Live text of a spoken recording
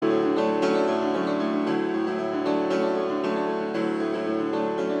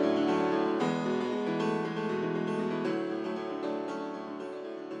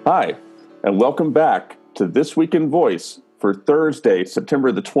Hi, and welcome back to This Week in Voice for Thursday, September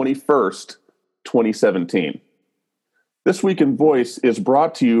the 21st, 2017. This Week in Voice is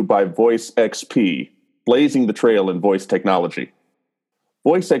brought to you by Voice XP, blazing the trail in voice technology.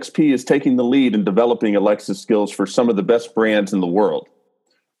 Voice XP is taking the lead in developing Alexa skills for some of the best brands in the world.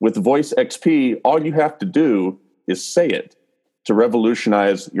 With Voice XP, all you have to do is say it to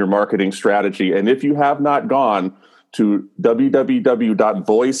revolutionize your marketing strategy. And if you have not gone to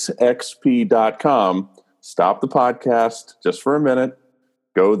www.voicexp.com, stop the podcast just for a minute,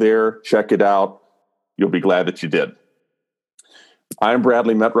 go there, check it out. You'll be glad that you did. I'm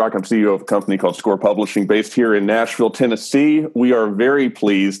Bradley Metrock. I'm CEO of a company called Score Publishing based here in Nashville, Tennessee. We are very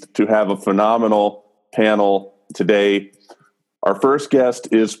pleased to have a phenomenal panel today. Our first guest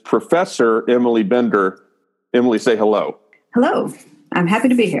is Professor Emily Bender. Emily, say hello. Hello. I'm happy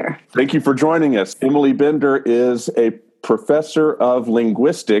to be here. Thank you for joining us. Emily Bender is a professor of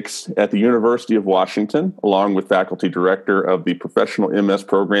linguistics at the University of Washington, along with faculty director of the professional MS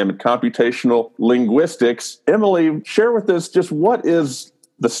program in computational linguistics. Emily, share with us just what is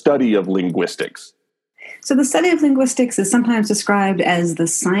the study of linguistics? So the study of linguistics is sometimes described as the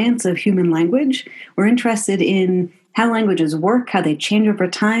science of human language. We're interested in how languages work, how they change over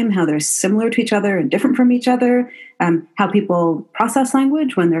time, how they're similar to each other and different from each other, how people process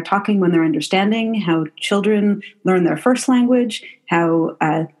language when they're talking, when they're understanding, how children learn their first language, how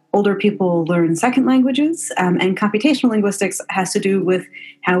older people learn second languages. And computational linguistics has to do with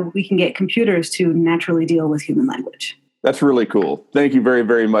how we can get computers to naturally deal with human language. That's really cool. Thank you very,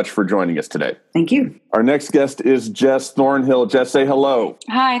 very much for joining us today. Thank you. Our next guest is Jess Thornhill. Jess, say hello.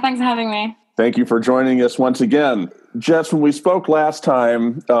 Hi, thanks for having me. Thank you for joining us once again. Jess, when we spoke last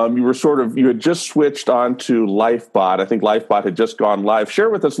time, you had just switched on to Lifebot. I think Lifebot had just gone live. Share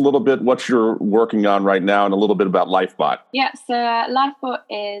with us a little bit what you're working on right now and a little bit about Lifebot. Yeah, so Lifebot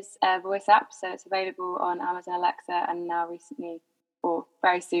is a voice app, so it's available on Amazon Alexa and now recently, or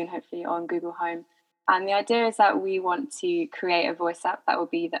very soon, hopefully, on Google Home. And the idea is that we want to create a voice app that will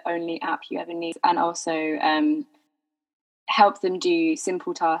be the only app you ever need, and also help them do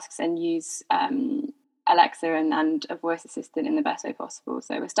simple tasks and use Alexa and a voice assistant in the best way possible.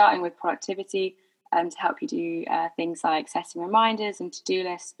 So we're starting with productivity to help you do things like setting reminders and to-do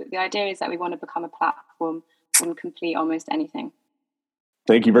lists. But the idea is that we want to become a platform that can complete almost anything.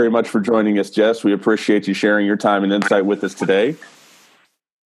 Thank you very much for joining us, Jess. We appreciate you sharing your time and insight with us today.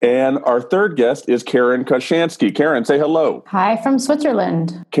 And our third guest is Karen Koshansky. Karen, say hello. Hi from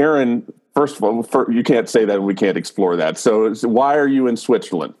Switzerland. Karen, first of all, you can't say that and we can't explore that. So why are you in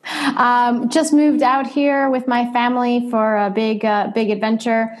Switzerland? Just moved out here with my family for a big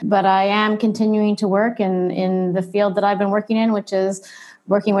adventure, but I am continuing to work in the field that I've been working in, which is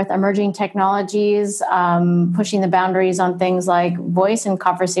working with emerging technologies, pushing the boundaries on things like voice and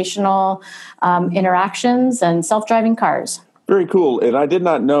conversational interactions and self-driving cars. Very cool. And I did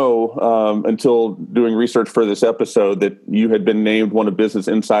not know until doing research for this episode that you had been named one of Business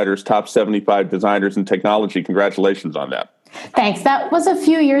Insider's top 75 designers in technology. Congratulations on that. Thanks. That was a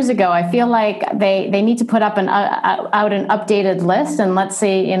few years ago. I feel like they need to put up out an updated list, and let's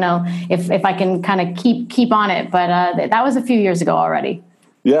see, if I can kind of keep on it. But that was a few years ago already.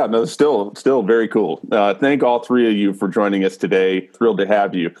 Yeah, no, still very cool. Thank all three of you for joining us today. Thrilled to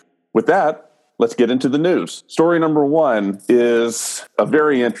have you. With that, let's get into the news. Story number one is a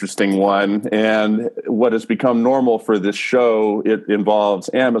very interesting one, and what has become normal for this show, it involves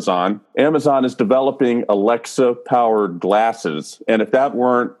Amazon. Amazon is developing Alexa-powered glasses, and if that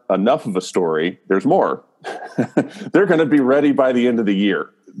weren't enough of a story, there's more. They're going to be ready by the end of the year.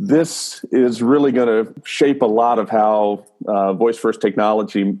 This is really going to shape a lot of how voice-first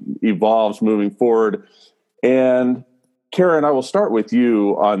technology evolves moving forward. And Karen, I will start with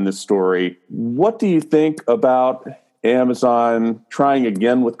you on this story. What do you think about Amazon trying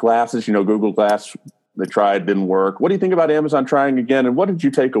again with glasses? Google Glass, they tried, didn't work. What do you think about Amazon trying again? And what did you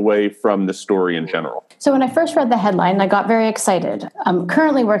take away from this story in general? So when I first read the headline, I got very excited. I'm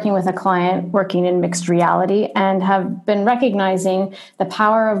currently working with a client working in mixed reality and have been recognizing the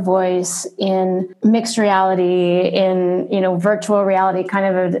power of voice in mixed reality, in virtual reality,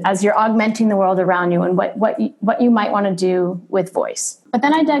 kind of as you're augmenting the world around you and what you might want to do with voice. But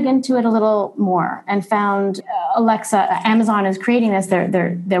then I dug into it a little more and found Amazon is creating this.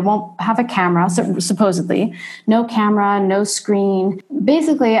 They won't have a camera, supposedly. No camera, no screen.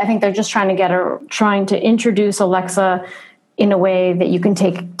 Basically, I think they're just trying to introduce Alexa in a way that you can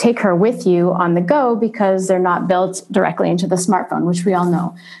take her with you on the go because they're not built directly into the smartphone, which we all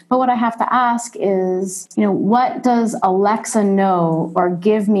know. But what I have to ask is, what does Alexa know or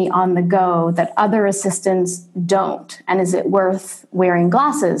give me on the go that other assistants don't? And is it worth wearing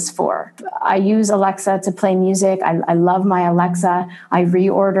glasses for? I use Alexa to play music. I love my Alexa. I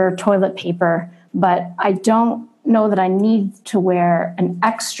reorder toilet paper, but I don't know that I need to wear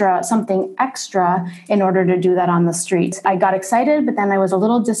something extra in order to do that on the street. I got excited, but then I was a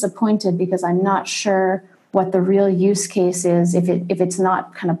little disappointed because I'm not sure what the real use case is if it's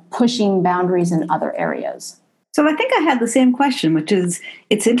not kind of pushing boundaries in other areas. So I think I had the same question, which is,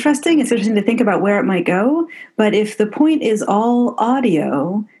 it's interesting to think about where it might go, but if the point is all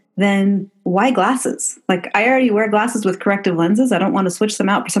audio, then why glasses? Like, I already wear glasses with corrective lenses. I don't want to switch them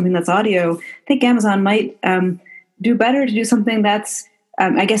out for something that's audio. I think Amazon might do better to do something that's,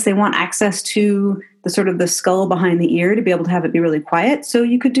 I guess they want access to the sort of the skull behind the ear to be able to have it be really quiet. So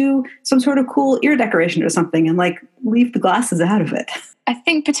you could do some sort of cool ear decoration or something and leave the glasses out of it. I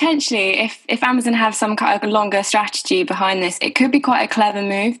think potentially if Amazon have some kind of longer strategy behind this, it could be quite a clever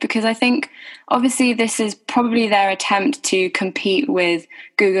move, because I think obviously this is probably their attempt to compete with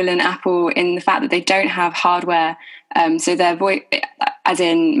Google and Apple in the fact that they don't have hardware. So their voice, as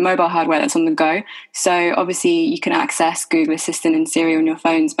in mobile hardware that's on the go. So obviously you can access Google Assistant and Siri on your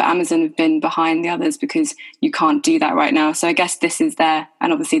phones, but Amazon have been behind the others because you can't do that right now. So I guess this is and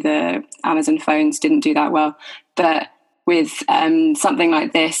obviously the Amazon phones didn't do that well. But with something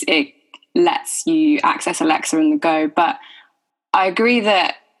like this, it lets you access Alexa on the go. But I agree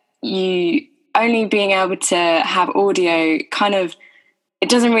that you only being able to have audio it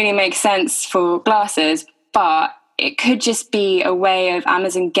doesn't really make sense for glasses, but it could just be a way of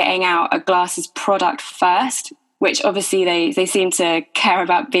Amazon getting out a glasses product first, which obviously they seem to care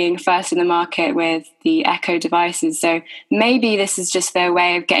about being first in the market with the Echo devices. So maybe this is just their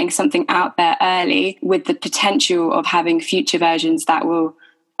way of getting something out there early with the potential of having future versions that will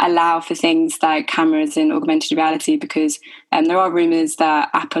allow for things like cameras and augmented reality, because there are rumors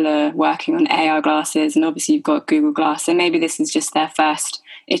that Apple are working on AR glasses, and obviously you've got Google Glass. So maybe this is just their first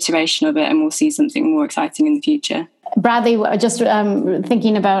iteration of it, and we'll see something more exciting in the future. Bradley, just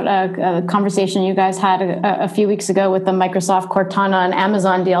thinking about a conversation you guys had a few weeks ago with the Microsoft Cortana and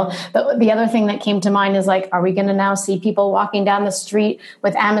Amazon deal. The other thing that came to mind is are we going to now see people walking down the street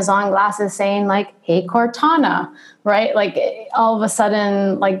with Amazon glasses saying hey, Cortana, right? All of a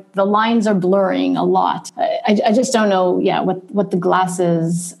sudden, the lines are blurring a lot. I just don't know, what the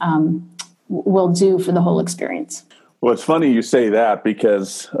glasses will do for the whole experience. Well, it's funny you say that,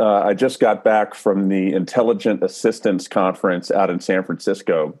 because I just got back from the Intelligent Assistance Conference out in San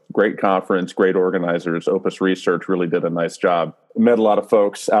Francisco. Great conference, great organizers. Opus Research really did a nice job. Met a lot of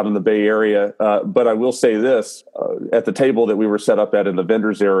folks out in the Bay Area. But I will say this, at the table that we were set up at in the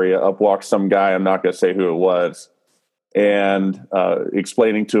vendors area, up walked some guy, I'm not going to say who it was, and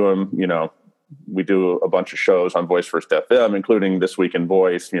explaining to him, we do a bunch of shows on Voice First FM, including This Week in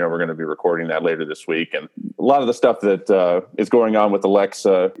Voice. We're going to be recording that later this week. And a lot of the stuff that is going on with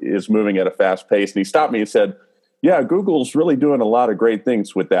Alexa is moving at a fast pace. And he stopped me and said, yeah, Google's really doing a lot of great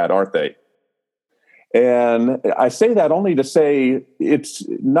things with that, aren't they? And I say that only to say, it's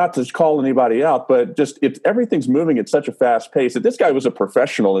not to call anybody out, but just everything's moving at such a fast pace that this guy was a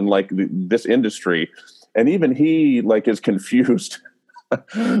professional in this industry. And even he is confused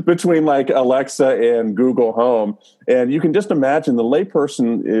between Alexa and Google Home. And you can just imagine the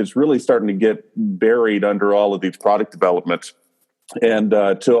layperson is really starting to get buried under all of these product developments. And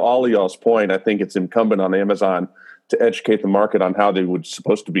to all of y'all's point, I think it's incumbent on Amazon to educate the market on how they would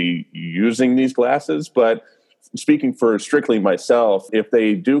supposed to be using these glasses. But speaking for strictly myself, if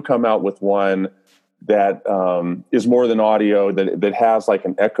they do come out with one that is more than audio, that has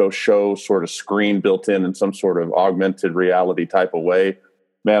an Echo Show sort of screen built in some sort of augmented reality type of way,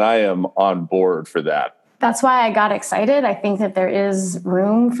 man, I am on board for that. That's why I got excited. I think that there is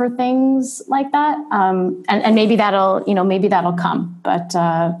room for things like that, and maybe that'll come, but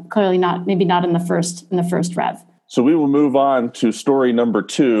clearly not. Maybe not in the first rev. So we will move on to story number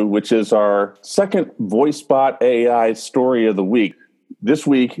 2, which is our second VoiceBot AI story of the week. This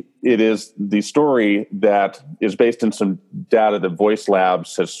week, it is the story that is based in some data that Voice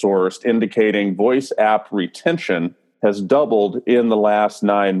Labs has sourced, indicating voice app retention has doubled in the last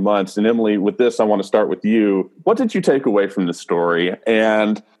 9 months. And Emily, with this, I want to start with you. What did you take away from the story?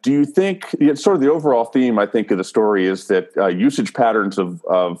 And do you think, sort of the overall theme, I think, of the story is that usage patterns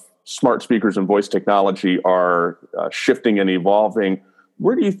of smart speakers and voice technology are shifting and evolving.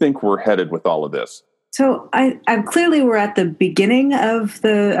 Where do you think we're headed with all of this? So I clearly we're at the beginning of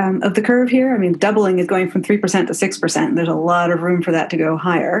the curve here. I mean, doubling is going from 3% to 6%. There's a lot of room for that to go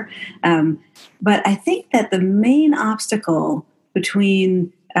higher. But I think that the main obstacle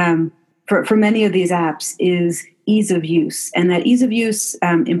between for many of these apps is ease of use, and that ease of use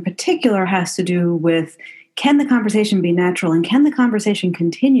in particular has to do with, can the conversation be natural, and can the conversation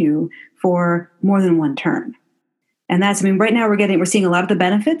continue for more than one turn? And that's, I mean, right now we're seeing a lot of the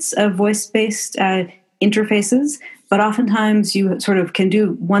benefits of voice-based interfaces, but oftentimes you sort of can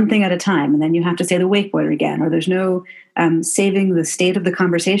do one thing at a time, and then you have to say the wake word again, or there's no saving the state of the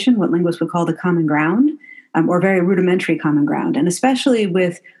conversation, what linguists would call the common ground, or very rudimentary common ground. And especially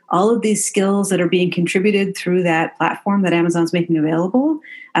with all of these skills that are being contributed through that platform that Amazon's making available,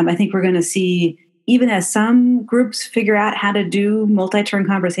 I think we're going to see, even as some groups figure out how to do multi-turn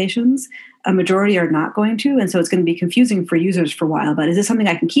conversations, a majority are not going to. And so it's going to be confusing for users for a while. But is this something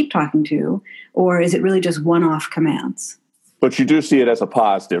I can keep talking to, or is it really just one-off commands? But you do see it as a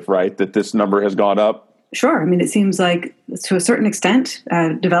positive, right? That this number has gone up? Sure. I mean, it seems like to a certain extent,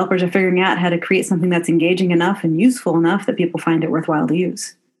 developers are figuring out how to create something that's engaging enough and useful enough that people find it worthwhile to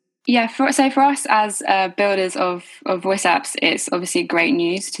use. Yeah, for us as builders of voice apps, it's obviously great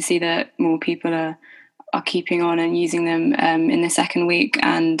news to see that more people are keeping on and using them in the second week.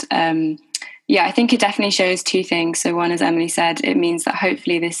 And I think it definitely shows two things. So one, as Emily said, it means that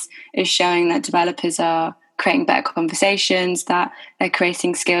hopefully this is showing that developers are creating better conversations, that they're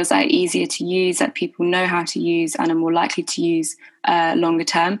creating skills that are easier to use, that people know how to use and are more likely to use longer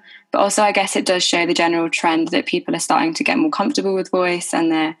term. But also, I guess it does show the general trend that people are starting to get more comfortable with voice,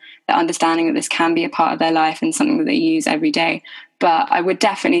 and they're understanding that this can be a part of their life and something that they use every day. But I would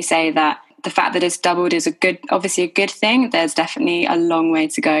definitely say that the fact that it's doubled is obviously a good thing. There's definitely a long way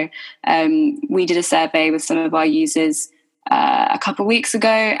to go. We did a survey with some of our users a couple of weeks ago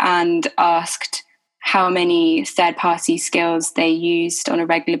and asked how many third-party skills they used on a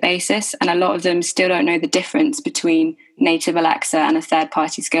regular basis. And a lot of them still don't know the difference between native Alexa and a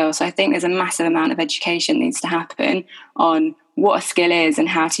third-party skill. So I think there's a massive amount of education needs to happen on what a skill is and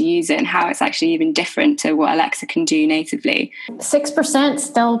how to use it and how it's actually even different to what Alexa can do natively. 6%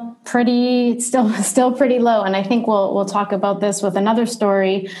 still pretty low, and I think we'll talk about this with another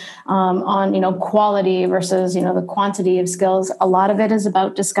story on quality versus the quantity of skills. A lot of it is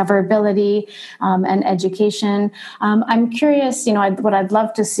about discoverability and education. I'm curious, what I'd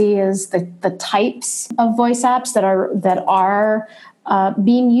love to see is the types of voice apps that are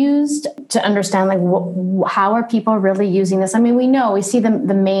being used, to understand how are people really using this. I mean, we see the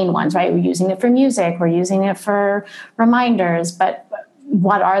main ones, right? We're using it for music, we're using it for reminders, but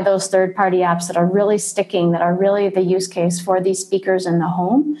what are those third-party apps that are really sticking, that are really the use case for these speakers in the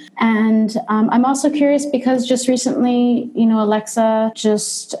home? And I'm also curious because just recently, Alexa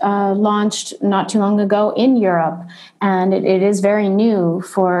just launched not too long ago in Europe, and it is very new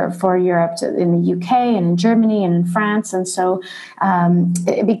for Europe, in the UK and in Germany and in France. And so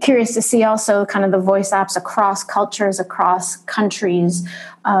it'd be curious to see also kind of the voice apps across cultures, across countries,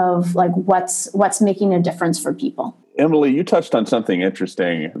 of what's making a difference for people. Emily, you touched on something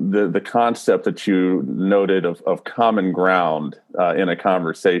interesting, the concept that you noted of common ground in a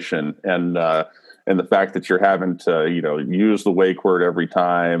conversation, and the fact that you're having to use the wake word every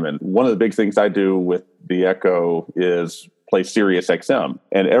time. And one of the big things I do with the Echo is play Sirius XM.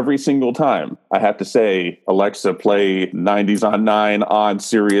 And every single time I have to say, Alexa, play 90s on 9 on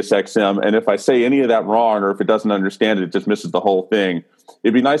Sirius XM. And if I say any of that wrong, or if it doesn't understand it, it just misses the whole thing.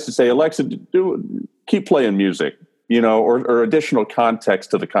 It'd be nice to say, Alexa, keep playing music, or additional context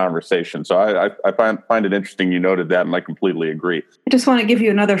to the conversation. So I find it interesting you noted that, and I completely agree. I just want to give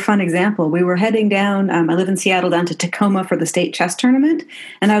you another fun example. We were heading down, I live in Seattle, down to Tacoma for the state chess tournament,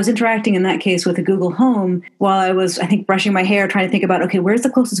 and I was interacting in that case with a Google Home while I was, I think, brushing my hair, trying to think about, okay, where's the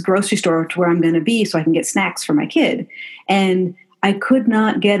closest grocery store to where I'm going to be so I can get snacks for my kid? And I could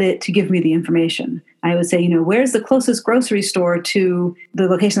not get it to give me the information. I would say, where's the closest grocery store to the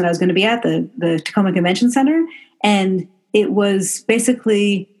location that I was going to be at, the Tacoma Convention Center? And it was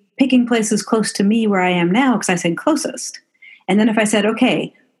basically picking places close to me where I am now because I said closest. And then if I said,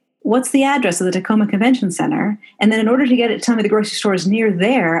 okay, what's the address of the Tacoma Convention Center? And then in order to get it to tell me the grocery store is near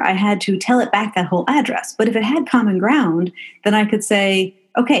there, I had to tell it back that whole address. But if it had common ground, then I could say,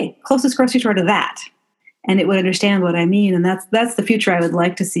 okay, closest grocery store to that. And it would understand what I mean. And that's the future I would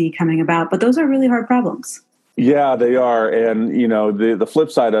like to see coming about. But those are really hard problems. Yeah, they are. And, the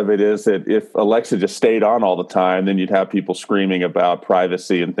flip side of it is that if Alexa just stayed on all the time, then you'd have people screaming about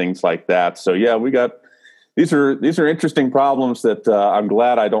privacy and things like that. So, yeah, these are interesting problems that I'm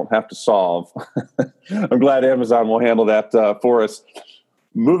glad I don't have to solve. I'm glad Amazon will handle that for us.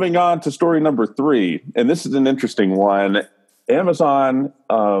 Moving on to story number 3, and this is an interesting one. Amazon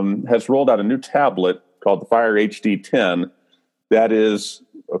has rolled out a new tablet called the Fire HD 10 that is,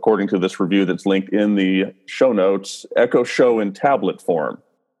 according to this review that's linked in the show notes, Echo Show in tablet form.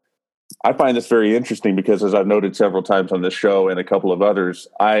 I find this very interesting because, as I've noted several times on this show and a couple of others,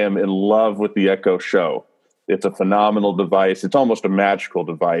 I am in love with the Echo Show. It's a phenomenal device. It's almost a magical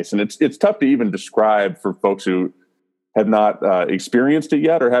device. And it's tough to even describe for folks who have not experienced it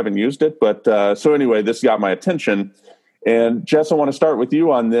yet or haven't used it. But so anyway, this got my attention. And Jess, I want to start with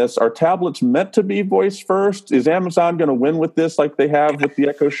you on this. Are tablets meant to be voice first? Is Amazon going to win with this like they have with the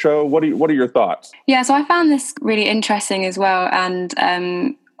Echo Show? What are your thoughts? Yeah, so I found this really interesting as well.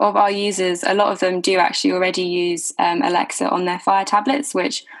 And of our users, a lot of them do actually already use Alexa on their Fire tablets,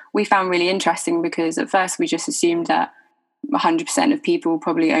 which we found really interesting because at first we just assumed that 100% of people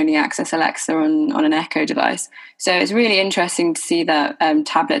probably only access Alexa on an Echo device. So it's really interesting to see that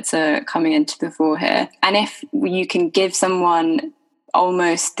tablets are coming into the fore here. And if you can give someone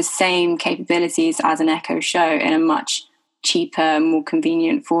almost the same capabilities as an Echo Show in a much cheaper, more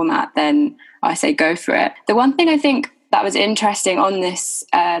convenient format, then I say go for it. The one thing I think that was interesting on this,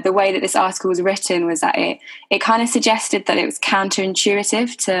 the way that this article was written, was that it kind of suggested that it was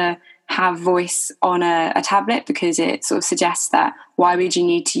counterintuitive to have voice on a tablet, because it sort of suggests that why would you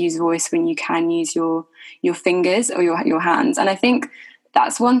need to use voice when you can use your fingers or your hands? And I think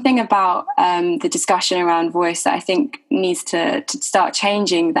that's one thing about the discussion around voice that I think needs to start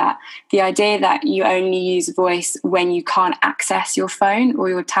changing, that the idea that you only use voice when you can't access your phone or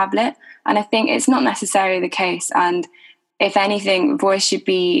your tablet. And I think it's not necessarily the case. And if anything, voice should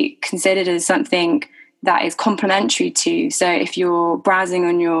be considered as something that is complementary to. So if you're browsing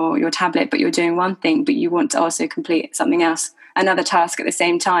on your tablet, but you're doing one thing, but you want to also complete something else, another task at the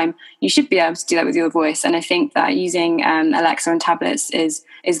same time, you should be able to do that with your voice. And I think that using Alexa on tablets is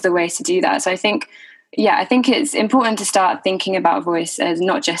the way to do that. So I think it's important to start thinking about voice as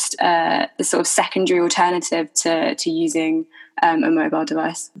not just the sort of secondary alternative to using a mobile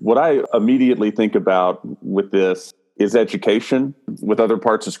device. What I immediately think about with this is education. With other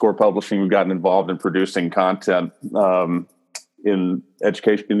parts of Score Publishing, we've gotten involved in producing content in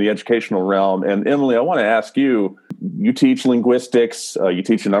the educational realm. And Emily, I want to ask you, you teach linguistics, you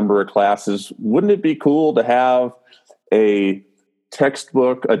teach a number of classes. Wouldn't it be cool to have a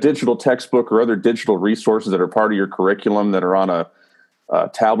textbook, a digital textbook, or other digital resources that are part of your curriculum that are on a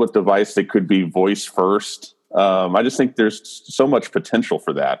tablet device that could be voice first? I just think there's so much potential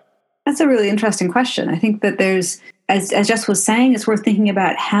for that. That's a really interesting question. I think that there's, as Jess was saying, it's worth thinking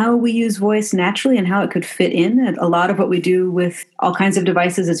about how we use voice naturally and how it could fit in. And a lot of what we do with all kinds of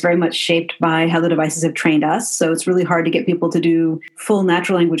devices is very much shaped by how the devices have trained us. So it's really hard to get people to do full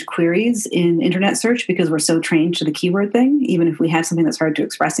natural language queries in internet search because we're so trained to the keyword thing. Even if we have something that's hard to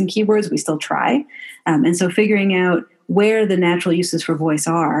express in keywords, we still try. And so figuring out where the natural uses for voice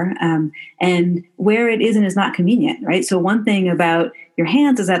are and where it is and is not convenient, right? So one thing about your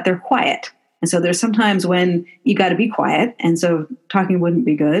hands is that they're quiet. And so there's sometimes when you got to be quiet, and so talking wouldn't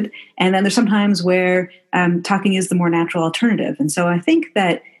be good. And then there's sometimes where talking is the more natural alternative. And so I think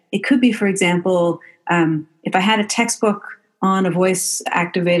that it could be, for example, if I had a textbook on a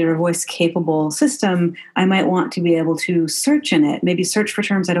voice-activated or voice-capable system, I might want to be able to search in it, maybe search for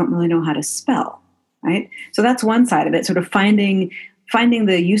terms I don't really know how to spell. Right? So that's one side of it, sort of finding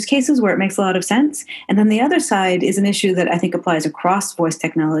the use cases where it makes a lot of sense. And then the other side is an issue that I think applies across voice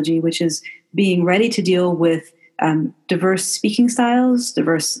technology, which is being ready to deal with diverse speaking styles,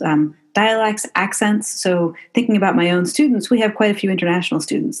 diverse dialects, accents. So thinking about my own students, we have quite a few international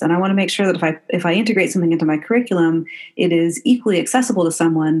students. And I want to make sure that if I integrate something into my curriculum, it is equally accessible to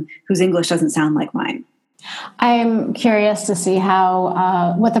someone whose English doesn't sound like mine. I'm curious to see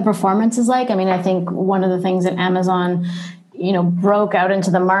how what the performance is like. I mean, I think one of the things that Amazon, broke out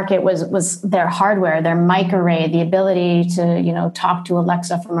into the market was their hardware, their mic array, the ability to talk to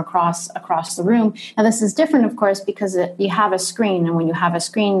Alexa from across the room. Now, this is different, of course, because you have a screen, and when you have a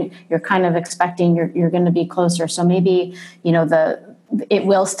screen, you're kind of expecting you're going to be closer. So maybe it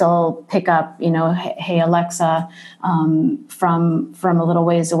will still pick up, hey Alexa, from a little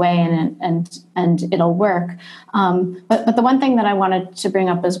ways away, and it'll work. But the one thing that I wanted to bring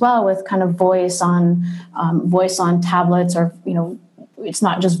up as well with kind of voice on tablets, or it's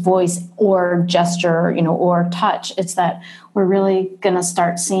not just voice or gesture, or touch. It's that we're really going to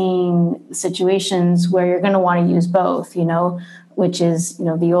start seeing situations where you're going to want to use both, which is,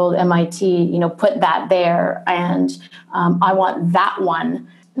 the old MIT, put that there, and I want that one.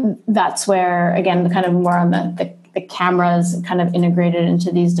 That's where, again, kind of more on the the cameras kind of integrated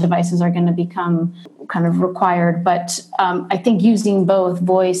into these devices are going to become kind of required. But I think using both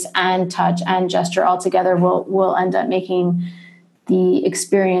voice and touch and gesture all together will end up making the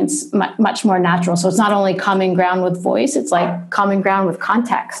experience much more natural. So it's not only common ground with voice, it's like common ground with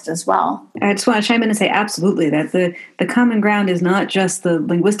context as well. I just want to chime in and say absolutely that the common ground is not just the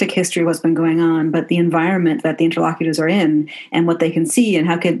linguistic history of what's been going on, but the environment that the interlocutors are in and what they can see and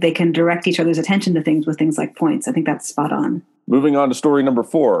how they can direct each other's attention to things with things like points. I think that's spot on. Moving on to story number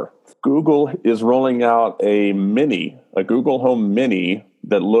 4. Google is rolling out a Google Home Mini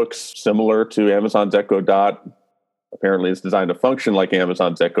that looks similar to Amazon's Echo Dot. Apparently, it's designed to function like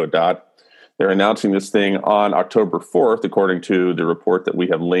Amazon's Echo Dot. They're announcing this thing on October 4th, according to the report that we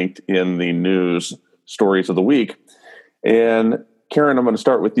have linked in the news stories of the week. And Karen, I'm going to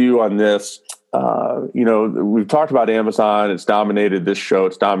start with you on this. We've talked about Amazon. It's dominated this show.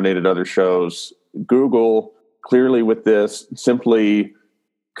 It's dominated other shows. Google, clearly with this, simply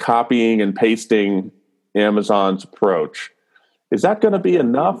copying and pasting Amazon's approach. Is that going to be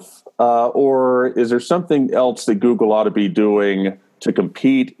enough? Or is there something else that Google ought to be doing to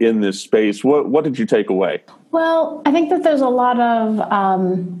compete in this space? What did you take away? Well, I think that there's still a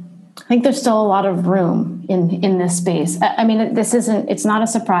lot of room in this space. I mean, it's not a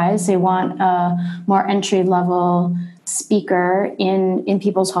surprise. They want a more entry-level speaker in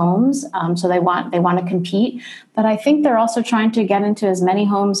people's homes. So they want to compete. But I think they're also trying to get into as many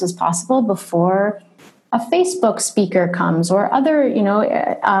homes as possible before a Facebook speaker comes or other,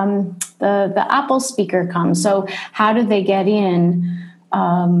 the Apple speaker comes. So how do they get in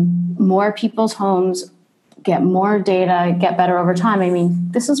more people's homes, get more data, get better over time? I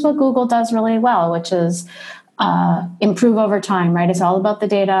mean, this is what Google does really well, which is improve over time, right? It's all about the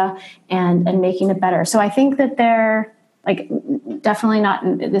data and making it better. So I think that they're definitely not,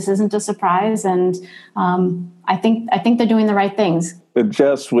 this isn't a surprise. And I think they're doing the right things.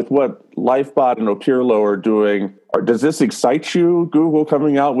 Jess, with what Lifebot and Okirlo are doing, does this excite you, Google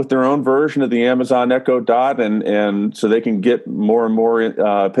coming out with their own version of the Amazon Echo Dot and so they can get more and more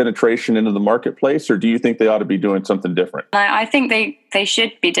penetration into the marketplace? Or do you think they ought to be doing something different? I think they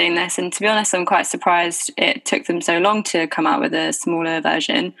should be doing this. And to be honest, I'm quite surprised it took them so long to come out with a smaller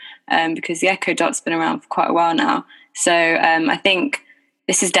version because the Echo Dot's been around for quite a while now. So I think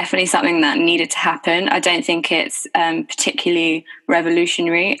this is definitely something that needed to happen. I don't think it's particularly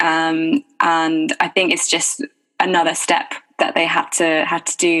revolutionary, and I think it's just another step that they had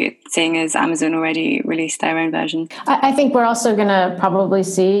to do, seeing as Amazon already released their own version. I think we're also going to probably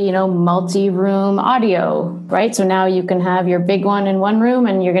see, multi-room audio, right? So now you can have your big one in one room,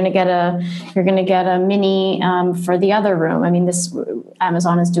 and you're going to get a mini for the other room. I mean,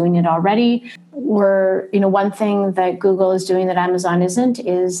 Amazon is doing it already. One thing that Google is doing that Amazon isn't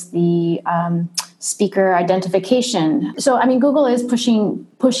is the speaker identification. So, I mean, Google is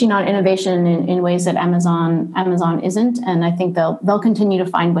pushing on innovation in ways that Amazon isn't, and I think they'll continue to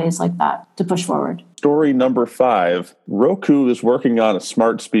find ways like that to push forward. Story number 5, Roku is working on a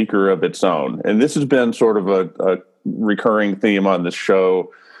smart speaker of its own, and this has been sort of a recurring theme on this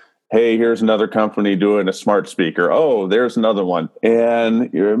show. Hey, here's another company doing a smart speaker. Oh, there's another one.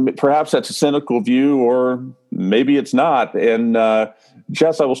 And perhaps that's a cynical view, or maybe it's not. And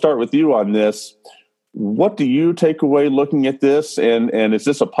Jess, I will start with you on this. What do you take away looking at this? And is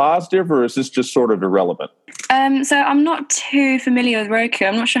this a positive, or is this just sort of irrelevant? So I'm not too familiar with Roku.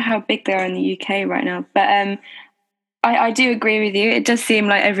 I'm not sure how big they are in the UK right now. But I do agree with you. It does seem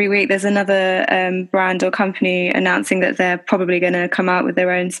like every week there's another brand or company announcing that they're probably going to come out with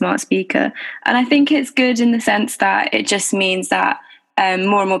their own smart speaker. And I think it's good in the sense that it just means that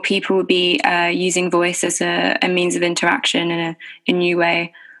more and more people will be using voice as a means of interaction and a new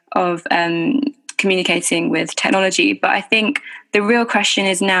way of communicating with technology. But I think the real question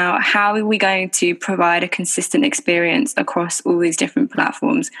is now, how are we going to provide a consistent experience across all these different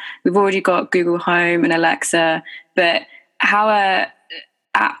platforms? We've already got Google Home and Alexa, but how are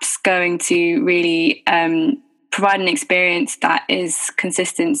apps going to really provide an experience that is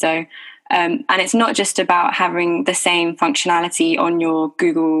consistent? So, and it's not just about having the same functionality on your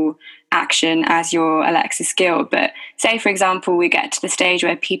Google action as your Alexa skill, but say, for example, we get to the stage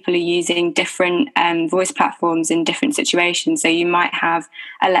where people are using different voice platforms in different situations. So you might have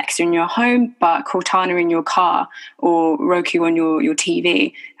Alexa in your home, but Cortana in your car, or Roku on your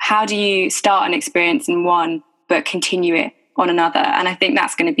TV. How do you start an experience in one but continue it on another? And I think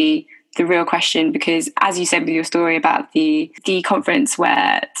that's going to be the real question, because as you said with your story about the conference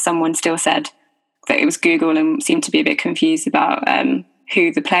where someone still said that it was Google and seemed to be a bit confused about who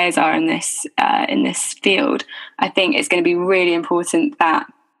the players are in this field, I think it's going to be really important that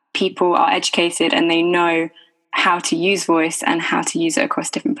people are educated and they know how to use voice and how to use it across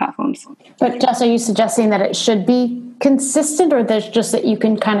different platforms. But Jess, are you suggesting that it should be consistent, or there's just that you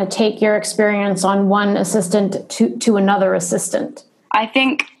can kind of take your experience on one assistant to another assistant? I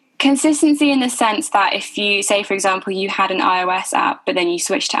think consistency in the sense that if you say, for example, you had an iOS app, but then you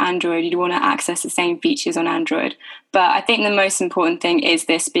switch to Android, you'd want to access the same features on Android. But I think the most important thing is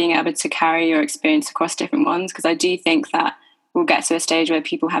this being able to carry your experience across different ones, because I do think that we'll get to a stage where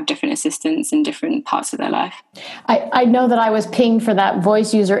people have different assistants in different parts of their life. I know that I was pinged for that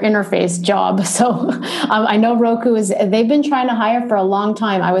voice user interface job. So I know Roku they've been trying to hire for a long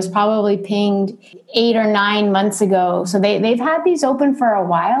time. I was probably pinged 8 or 9 months ago. So they've had these open for a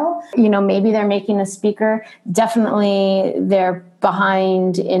while. Maybe they're making a speaker. Definitely they're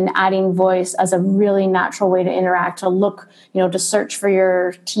behind in adding voice as a really natural way to interact, to look, to search for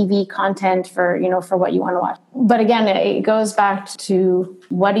your TV content for what you want to watch. But again, it goes back to,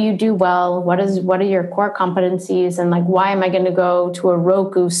 what do you do well? What are your core competencies? And why am I going to go to a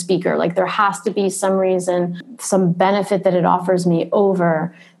Roku speaker? There has to be some reason, some benefit that it offers me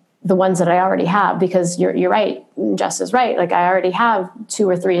over the ones that I already have, because you're right. Jess is right. I already have 2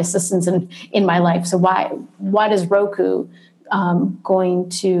 or 3 assistants in my life. So what is Roku going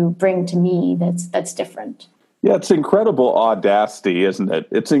to bring to me that's different? Yeah, it's incredible audacity, isn't it?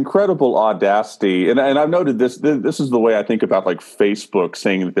 It's incredible audacity. And I've noted this. This is the way I think about Facebook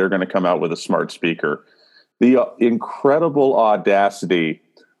saying that they're going to come out with a smart speaker. The incredible audacity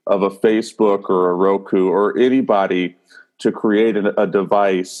of a Facebook or a Roku or anybody to create a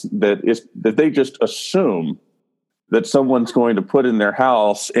device that they just assume that someone's going to put in their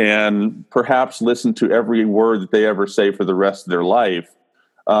house and perhaps listen to every word that they ever say for the rest of their life,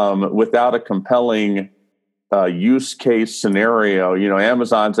 without a compelling use case scenario.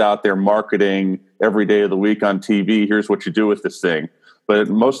 Amazon's out there marketing every day of the week on TV. Here's what you do with this thing. But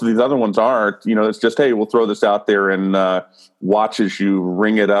most of these other ones aren't. It's just, hey, we'll throw this out there and watch as you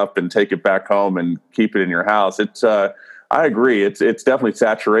ring it up and take it back home and keep it in your house. I agree. It's definitely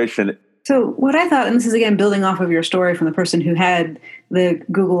saturation. So what I thought, and this is again building off of your story from the person who had the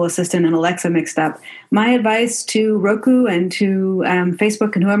Google Assistant and Alexa mixed up, my advice to Roku and to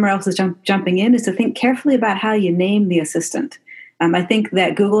Facebook and whoever else is jumping in is to think carefully about how you name the assistant. I think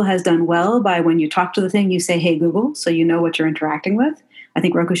that Google has done well by, when you talk to the thing, you say, "Hey, Google," so you know what you're interacting with. I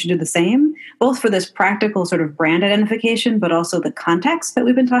think Roku should do the same, both for this practical sort of brand identification, but also the context that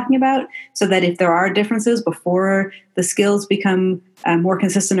we've been talking about, so that if there are differences before the skills become more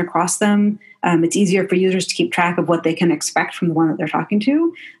consistent across them, it's easier for users to keep track of what they can expect from the one that they're talking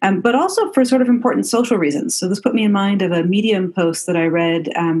to, but also for sort of important social reasons. So this put me in mind of a Medium post that I read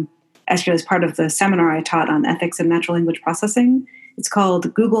actually as part of the seminar I taught on ethics in natural language processing. It's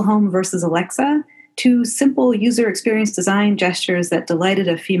called Google Home versus Alexa: 2 simple user experience design gestures that delighted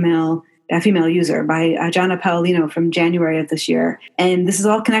a female user, by Gianna Paolino from January of this year. And this is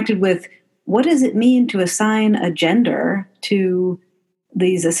all connected with, what does it mean to assign a gender to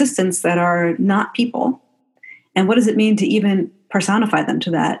these assistants that are not people? And what does it mean to even personify them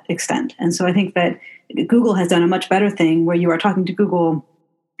to that extent? And so I think that Google has done a much better thing, where you are talking to Google,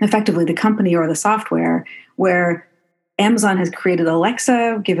 effectively the company or the software, where Amazon has created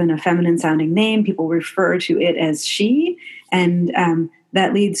Alexa, given a feminine sounding name. People refer to it as she, and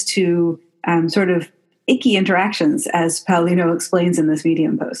that leads to sort of icky interactions, as Paolino explains in this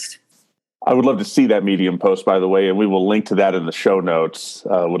Medium post. I would love to see that Medium post, by the way, and we will link to that in the show notes.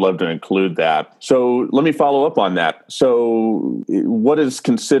 Would love to include that. So let me follow up on that. So what is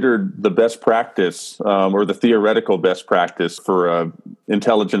considered the best practice, or the theoretical best practice for an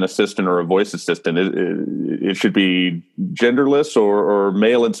intelligent assistant or a voice assistant? It should be genderless, or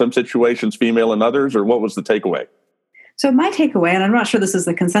male in some situations, female in others, or what was the takeaway? So my takeaway, and I'm not sure this is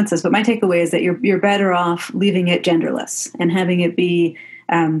the consensus, but my takeaway is that you're better off leaving it genderless and having it be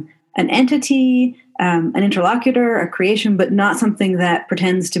an entity, an interlocutor, a creation, but not something that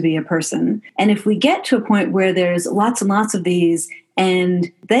pretends to be a person. And if we get to a point where there's lots and lots of these, and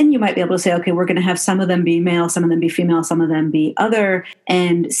then you might be able to say, okay, we're going to have some of them be male, some of them be female, some of them be other,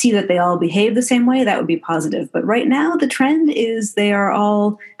 and see that they all behave the same way, that would be positive. But right now, the trend is they are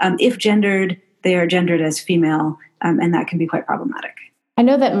all, if gendered, they are gendered as female, and that can be quite problematic. I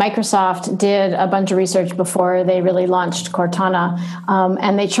know that Microsoft did a bunch of research before they really launched Cortana,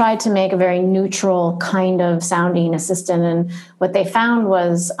 and they tried to make a very neutral kind of sounding assistant. And what they found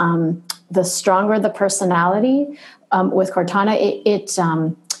was the stronger the personality with Cortana,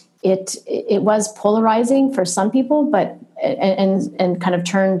 it was polarizing for some people, but and kind of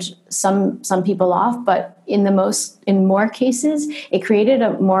turned some people off, but in more cases, it created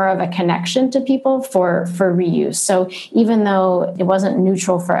more of a connection to people for reuse. So even though it wasn't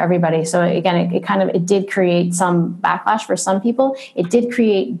neutral for everybody, so again, it did create some backlash for some people. It did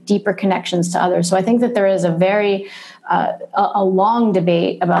create deeper connections to others. So I think that there is a very a long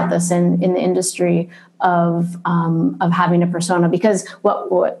debate about this in the industry of having a persona, because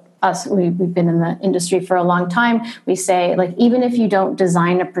we've been in the industry for a long time. We say, like, even if you don't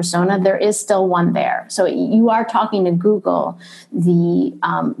design a persona, there is still one there. So you are talking to Google,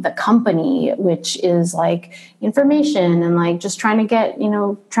 the company, which is like information and like just trying to get,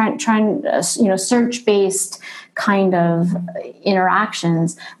 search-based kind of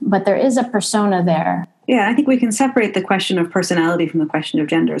interactions, but there is a persona there. Yeah, I think we can separate the question of personality from the question of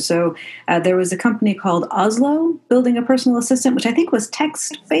gender. So there was a company called Oslo building a personal assistant, which I think was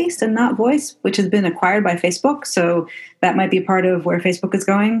text-based and not voice, which has been acquired by Facebook. So that might be part of where Facebook is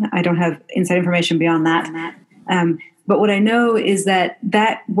going. I don't have inside information beyond that. But what I know is that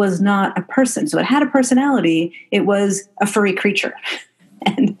was not a person. So it had a personality. It was a furry creature.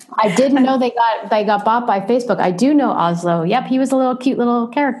 And I didn't know they got bought by Facebook. I do know Oslo. Yep, he was a cute little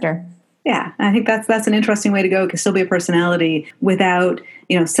character. Yeah, I think that's an interesting way to go. It can still be a personality without,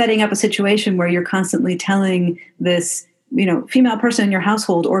 setting up a situation where you're constantly telling this, female person in your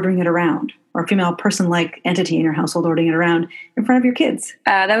household ordering it around, or female person-like entity in your household ordering it around in front of your kids.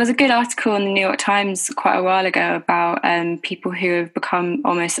 There was a good article in the New York Times quite a while ago about people who have become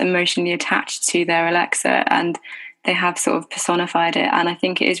almost emotionally attached to their Alexa, and they have sort of personified it. And I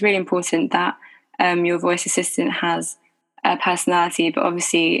think it is really important that your voice assistant has a personality, but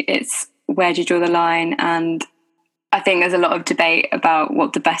obviously it's where do you draw the line? And I think there's a lot of debate about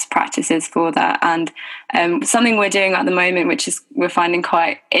what the best practice is for that. And something we're doing at the moment, which is we're finding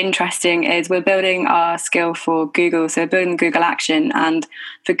quite interesting, is we're building our skill for Google. So we're building Google Action, and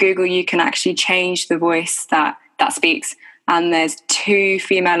for Google, you can actually change the voice that speaks. And there's 2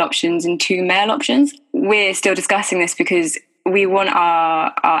 female options and 2 male options. We're still discussing this because we want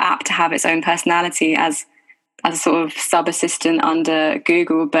our app to have its own personality as a sort of sub-assistant under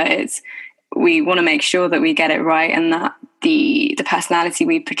Google, but we want to make sure that we get it right and that the personality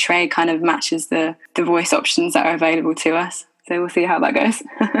we portray kind of matches the voice options that are available to us. So we'll see how that goes.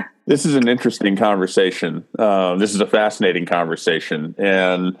 This is an interesting conversation. This is a fascinating conversation.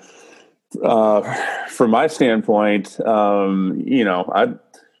 And from my standpoint, with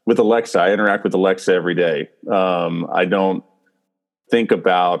Alexa, I interact with Alexa every day. I don't think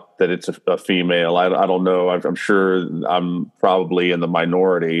about that it's a female. I don't know. I'm sure I'm probably in the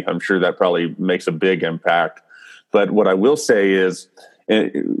minority. I'm sure that probably makes a big impact. But what I will say is,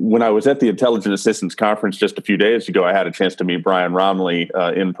 when I was at the Intelligent Assistance Conference just a few days ago, I had a chance to meet Brian Romley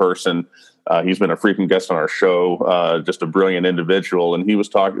in person. He's been a frequent guest on our show, just a brilliant individual. And he was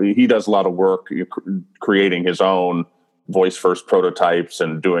talking, he does a lot of work creating his own voice-first prototypes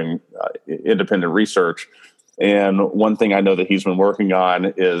and doing independent research. And one thing I know that he's been working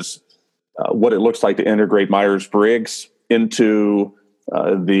on is what it looks like to integrate Myers-Briggs into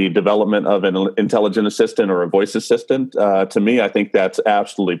the development of an intelligent assistant or a voice assistant. To me, I think that's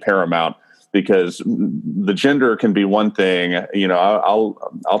absolutely paramount, because the gender can be one thing.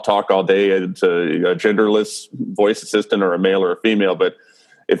 I'll talk all day to a genderless voice assistant or a male or a female, but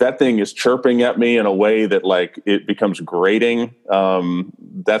if that thing is chirping at me in a way that like it becomes grating,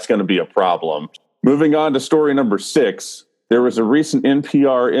 that's going to be a problem. Moving on to story number 6, there was a recent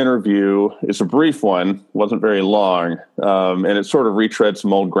NPR interview. It's a brief one, wasn't very long, and it sort of retreads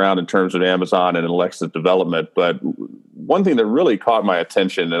some old ground in terms of Amazon and Alexa's development. But one thing that really caught my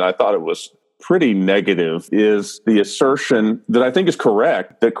attention, and I thought it was pretty negative, is the assertion that I think is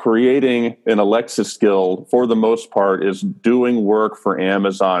correct, that creating an Alexa skill, for the most part, is doing work for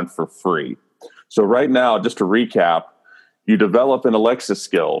Amazon for free. So right now, just to recap, you develop an Alexa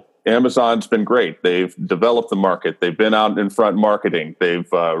skill. Amazon's been great. They've developed the market. They've been out in front marketing.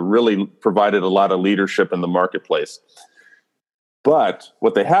 They've really provided a lot of leadership in the marketplace. But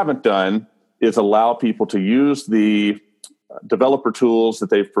what they haven't done is allow people to use the developer tools that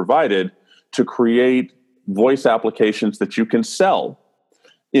they've provided to create voice applications that you can sell.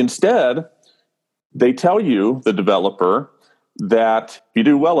 Instead, they tell you, the developer, that if you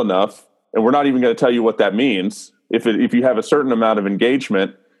do well enough, and we're not even going to tell you what that means, if you have a certain amount of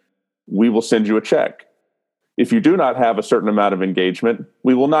engagement, we will send you a check. If you do not have a certain amount of engagement,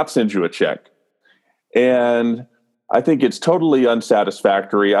 we will not send you a check. And I think it's totally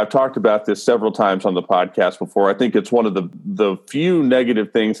unsatisfactory. I've talked about this several times on the podcast before. I think it's one of the few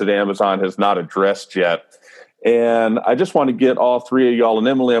negative things that Amazon has not addressed yet. And I just want to get all three of y'all, and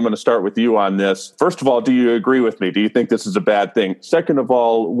Emily, I'm going to start with you on this. First of all, do you agree with me? Do you think this is a bad thing? Second of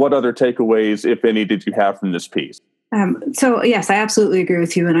all, what other takeaways, if any, did you have from this piece? So yes, I absolutely agree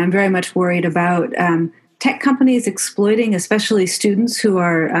with you. And I'm very much worried about tech companies exploiting, especially students who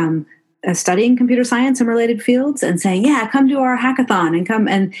are studying computer science and related fields, and saying, yeah, come to our hackathon and come,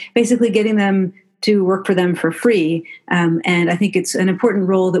 and basically getting them to work for them for free. And I think it's an important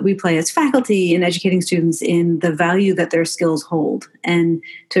role that we play as faculty in educating students in the value that their skills hold, and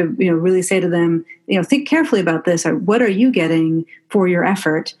to really say to them, think carefully about this. Or what are you getting for your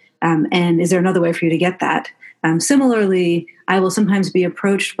effort? And is there another way for you to get that? Similarly, I will sometimes be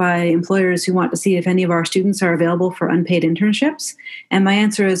approached by employers who want to see if any of our students are available for unpaid internships. And my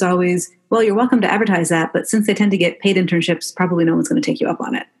answer is always, well, you're welcome to advertise that, but since they tend to get paid internships, probably no one's going to take you up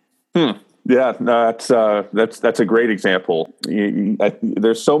on it. Yeah, no, that's a great example.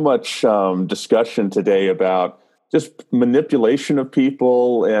 There's so much discussion today about just manipulation of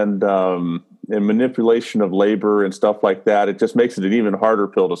people and manipulation of labor and stuff like that. It just makes it an even harder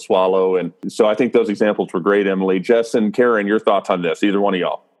pill to swallow. And so I think those examples were great, Emily. Jess and Karen, your thoughts on this, either one of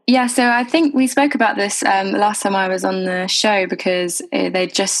y'all? Yeah, so I think we spoke about this last time I was on the show, because they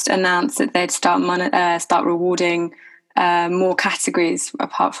just announced that they'd start rewarding more categories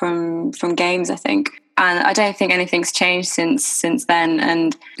apart from games, I think. And I don't think anything's changed since then.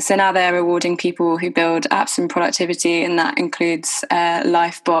 And so now they're rewarding people who build apps and productivity, and that includes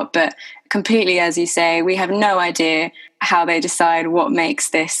Lifebot. But completely, as you say, we have no idea how they decide what makes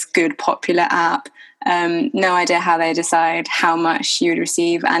this good, popular app. No idea how they decide how much you would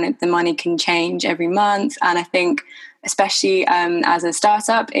receive, and the money can change every month. And I think, especially as a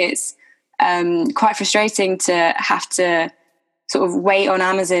startup, it's quite frustrating to have to sort of wait on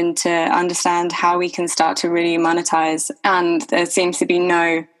Amazon to understand how we can start to really monetize. And there seems to be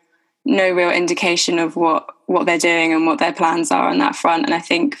no real indication of what they're doing and what their plans are on that front. And I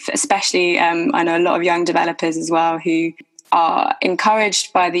think especially, I know a lot of young developers as well who are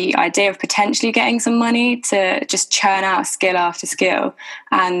encouraged by the idea of potentially getting some money to just churn out skill after skill.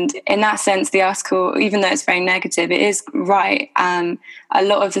 And in that sense, the article, even though it's very negative, it is right. A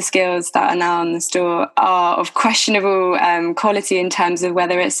lot of the skills that are now on the store are of questionable quality in terms of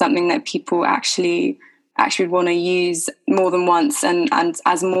whether it's something that people actually want to use more than once and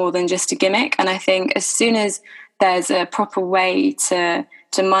as more than just a gimmick. And I think as soon as there's a proper way to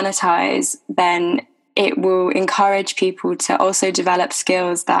monetize, then it will encourage people to also develop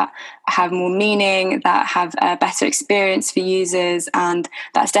skills that have more meaning, that have a better experience for users. And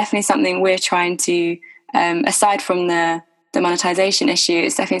that's definitely something we're trying to, aside from the monetization issue,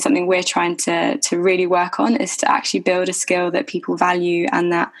 it's definitely something we're trying to really work on, is to actually build a skill that people value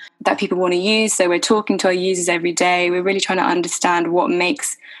and that people want to use. So we're talking to our users every day. We're really trying to understand what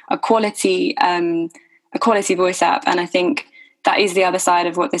makes a quality voice app. And I think that is the other side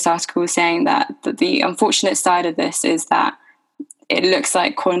of what this article was saying, that the unfortunate side of this is that it looks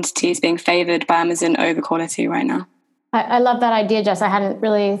like quantity is being favored by Amazon over quality right now. I love that idea, Jess. I hadn't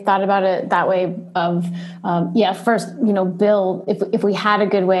really thought about it that way of, first, build, if we had a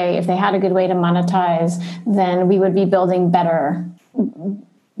good way, if they had a good way to monetize, then we would be building better.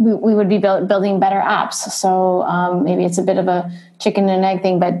 We would be building better apps. So maybe it's a bit of a chicken and egg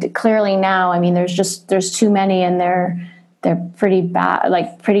thing, but clearly now, I mean, there's too many, and they're pretty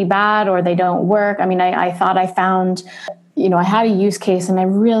bad, or they don't work. I mean, I thought I found, I had a use case, and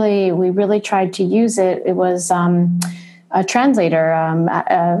we really tried to use it. It was a translator.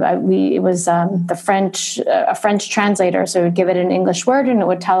 It was a French translator. So it would give it an English word, and it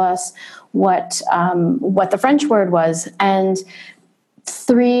would tell us what the French word was. And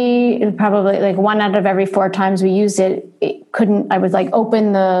probably one out of every 4 times we used it, I would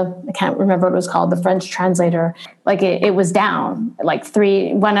open I can't remember what it was called, the French translator, it was down,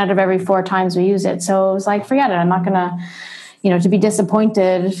 1 out of every 4 times we used it. So it was forget it. I'm not going to, to be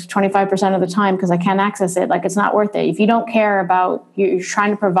disappointed 25% of the time because I can't access it. It's not worth it. If you don't care about, you're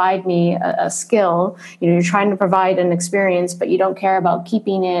trying to provide me a skill, you're trying to provide an experience, but you don't care about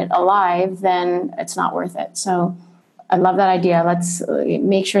keeping it alive, then it's not worth it. So I love that idea. Let's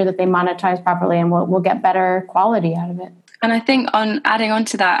make sure that they monetize properly, and we'll get better quality out of it. And I think adding on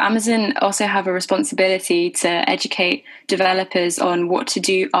to that, Amazon also have a responsibility to educate developers on what to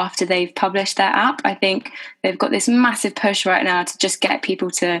do after they've published their app. I think they've got this massive push right now to just get people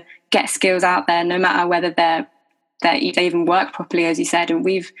to get skills out there, no matter whether they even work properly, as you said. And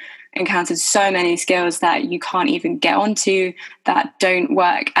we've encountered so many skills that you can't even get onto, that don't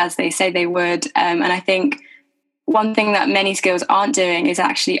work as they say they would. And I think one thing that many skills aren't doing is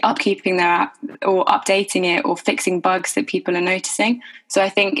actually upkeeping their app or updating it or fixing bugs that people are noticing. So I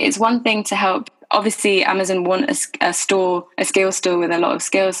think it's one thing to help obviously Amazon want a skill store with a lot of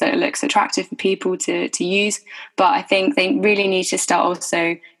skills, so it looks attractive for people to use. But I think they really need to start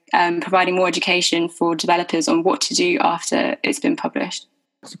also providing more education for developers on what to do after it's been published.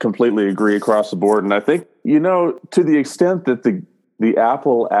 Completely agree across the board. And I think, to the extent that the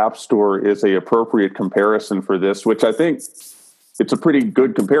Apple App Store is a appropriate comparison for this, which I think it's a pretty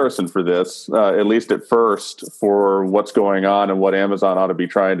good comparison for this, at least at first, for what's going on and what Amazon ought to be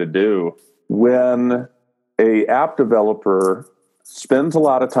trying to do. When a app developer spends a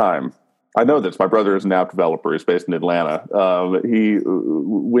lot of time, I know this, my brother is an app developer, he's based in Atlanta.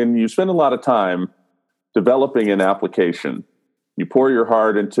 When you spend a lot of time developing an application, you pour your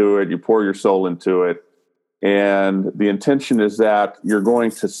heart into it, you pour your soul into it, and the intention is that you're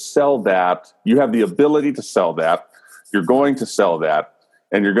going to sell that. You have the ability to sell that. You're going to sell that,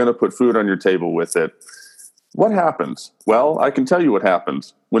 and you're going to put food on your table with it. What happens? Well, I can tell you what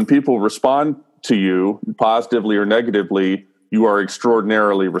happens. When people respond to you positively or negatively, you are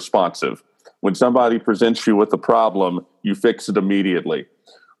extraordinarily responsive. When somebody presents you with a problem, you fix it immediately.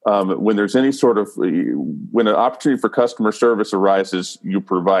 When there's any when an opportunity for customer service arises, you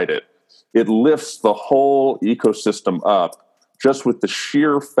provide it. It lifts the whole ecosystem up just with the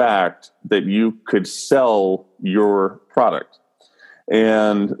sheer fact that you could sell your product.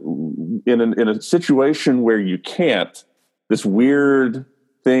 And in a situation where you can't, this weird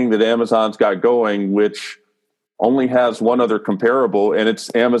thing that Amazon's got going, which only has one other comparable, and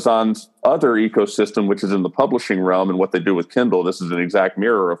it's Amazon's other ecosystem, which is in the publishing realm and what they do with Kindle. This is an exact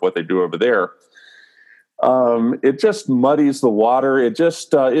mirror of what they do over there. It just muddies the water. It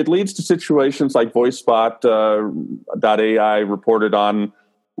just it leads to situations like VoiceSpot.ai reported on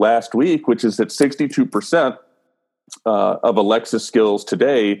last week, which is that 62% of Alexa skills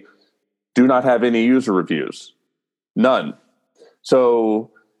today do not have any user reviews. None.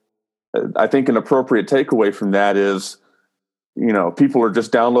 So I think an appropriate takeaway from that is, people are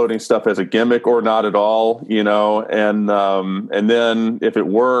just downloading stuff as a gimmick or not at all, and then if it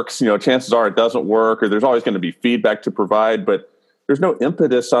works, chances are it doesn't work, or there's always going to be feedback to provide, but there's no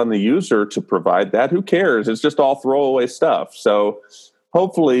impetus on the user to provide that. Who cares? It's just all throwaway stuff. So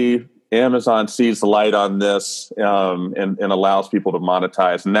hopefully Amazon sees the light on this and allows people to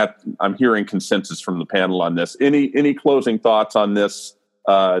monetize. And that I'm hearing consensus from the panel on this. Any closing thoughts on this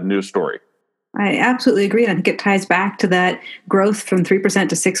news story? I absolutely agree. And I think it ties back to that growth from 3%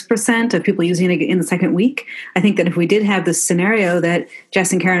 to 6% of people using it in the second week. I think that if we did have this scenario that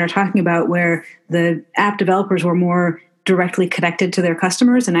Jess and Karen are talking about, where the app developers were more directly connected to their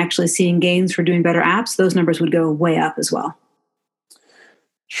customers and actually seeing gains for doing better apps, those numbers would go way up as well.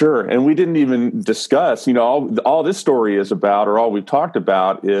 Sure. And we didn't even discuss, all this story is about, or all we've talked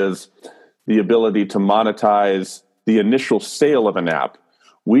about, is the ability to monetize the initial sale of an app.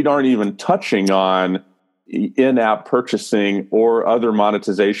 We aren't even touching on in-app purchasing or other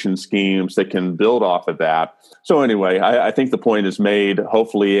monetization schemes that can build off of that. So anyway, I think the point is made.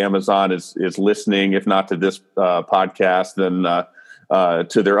 Hopefully Amazon is listening, if not to this podcast, then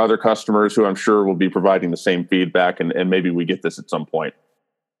to their other customers, who I'm sure will be providing the same feedback, and maybe we get this at some point.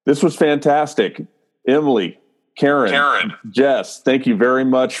 This was fantastic. Emily, Karen, Jess, thank you very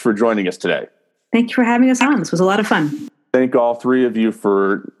much for joining us today. Thank you for having us on. This was a lot of fun. Thank all three of you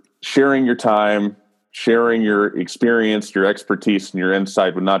for sharing your time, sharing your experience, your expertise, and your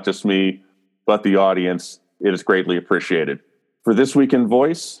insight with not just me, but the audience. It is greatly appreciated. For This Week in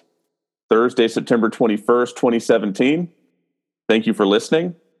Voice, Thursday, September 21st, 2017, thank you for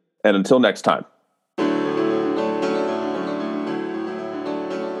listening, and until next time.